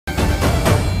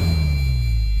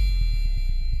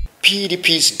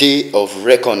PDP's day of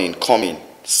reckoning coming,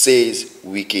 says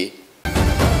WIKE.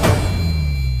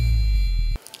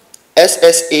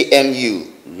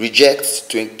 SSAMU rejects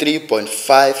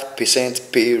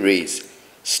 23.5% pay raise,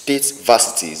 state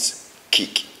varsities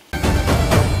kick.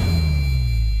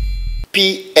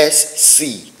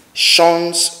 PSC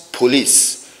shuns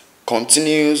police,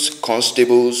 continues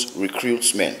constables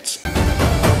recruitment.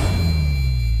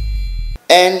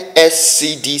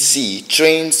 NSCDC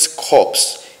trains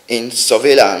cops in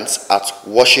surveillance at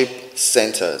worship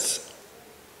centers.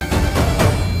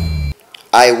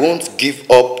 I won't give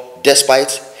up despite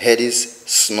Headi's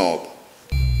snub.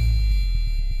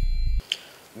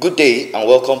 Good day and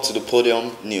welcome to the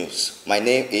Podium News. My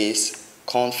name is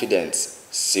Confidence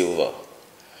Silva.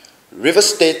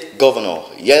 Rivers State Governor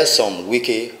Nyesom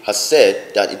Wike has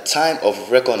said that a time of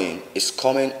reckoning is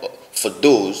coming for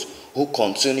those who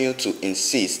continue to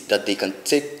insist that they can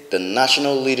take the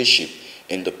national leadership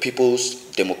in the People's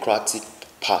Democratic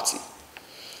Party.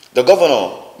 The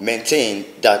governor maintained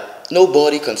that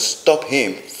nobody can stop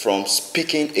him from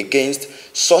speaking against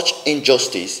such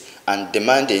injustice and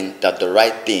demanding that the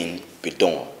right thing be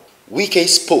done. Wike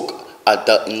spoke at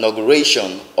the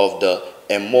inauguration of the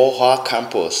Emohua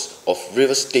campus of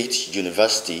Rivers State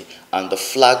University and the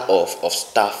flag-off of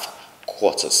staff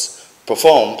quarters,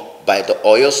 performed by the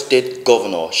Oyo State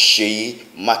Governor Seyi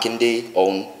Makinde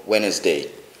on Wednesday.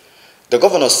 The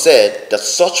governor said that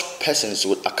such persons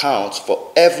would account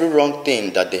for every wrong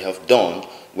thing that they have done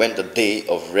when the day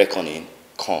of reckoning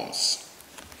comes.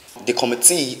 The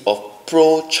Committee of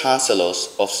Pro-Chancellors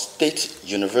of State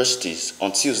Universities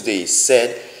on Tuesday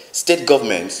said state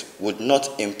governments would not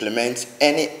implement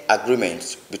any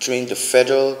agreements between the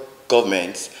federal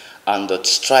government and the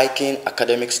striking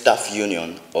academic staff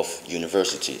union of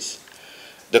universities.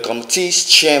 The committee's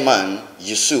chairman,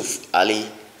 Yusuf Ali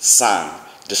San,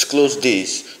 disclosed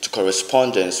this to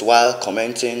correspondents while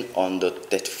commenting on the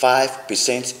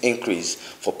 35% increase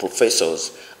for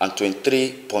professors and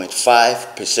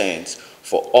 23.5%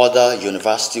 for other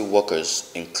university workers,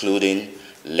 including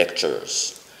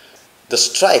lecturers. The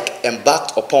strike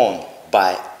embarked upon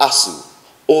by ASU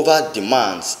over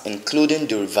demands including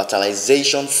the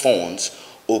revitalization funds,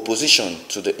 opposition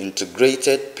to the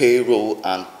integrated payroll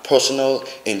and personal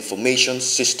information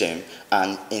system,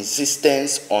 and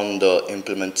insistence on the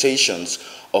implementations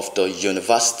of the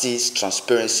university's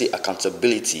transparency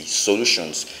accountability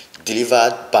solutions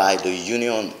delivered by the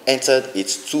union entered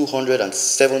its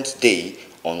 207th day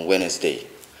on Wednesday.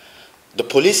 The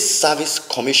Police Service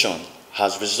Commission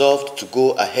has resolved to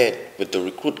go ahead with the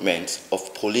recruitment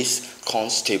of police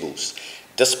constables,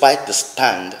 despite the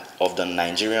stand of the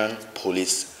Nigerian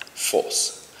police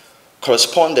force.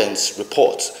 Correspondents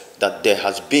report that there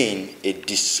has been a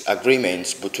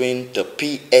disagreement between the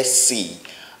PSC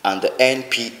and the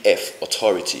NPF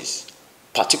authorities,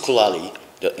 particularly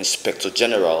the Inspector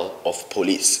General of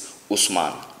Police,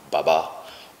 Usman Baba,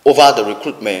 over the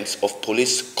recruitment of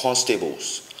police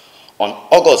constables. On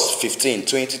August 15,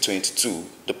 2022,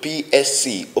 the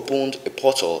PSC opened a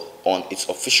portal on its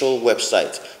official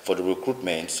website for the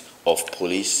recruitment of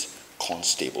police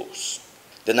constables.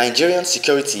 The Nigerian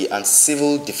Security and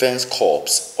Civil Defense Corps,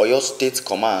 Oyo State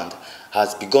Command,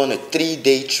 has begun a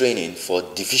 3-day training for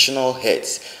divisional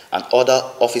heads and other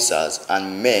officers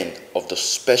and men of the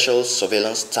special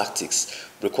surveillance tactics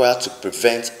required to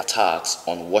prevent attacks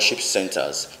on worship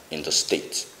centers in the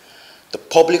state. The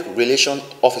public relations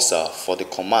officer for the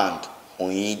command,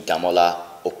 Oyin Damola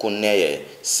Okuneye,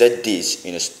 said this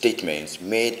in a statement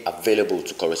made available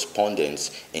to correspondents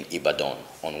in Ibadan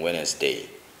on Wednesday.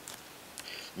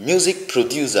 Music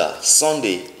producer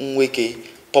Sunday Nweke,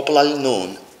 popularly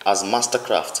known as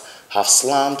Mastercraft, have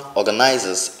slammed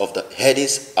organizers of the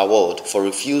Headi's Award for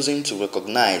refusing to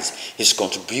recognize his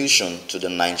contribution to the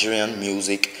Nigerian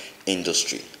music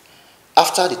industry.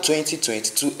 After the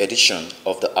 2022 edition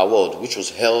of the award, which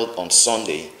was held on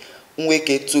Sunday,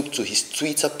 Nweke took to his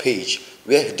Twitter page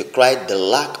where he decried the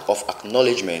lack of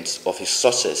acknowledgement of his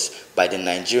success by the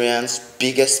Nigerian's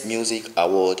biggest music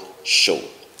award show.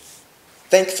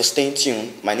 Thanks for staying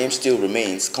tuned. My name still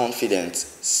remains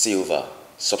Confidence Silva.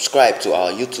 Subscribe to our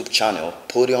YouTube channel,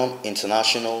 Podium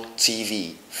International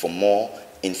TV, for more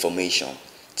information.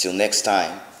 Till next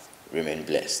time, remain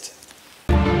blessed.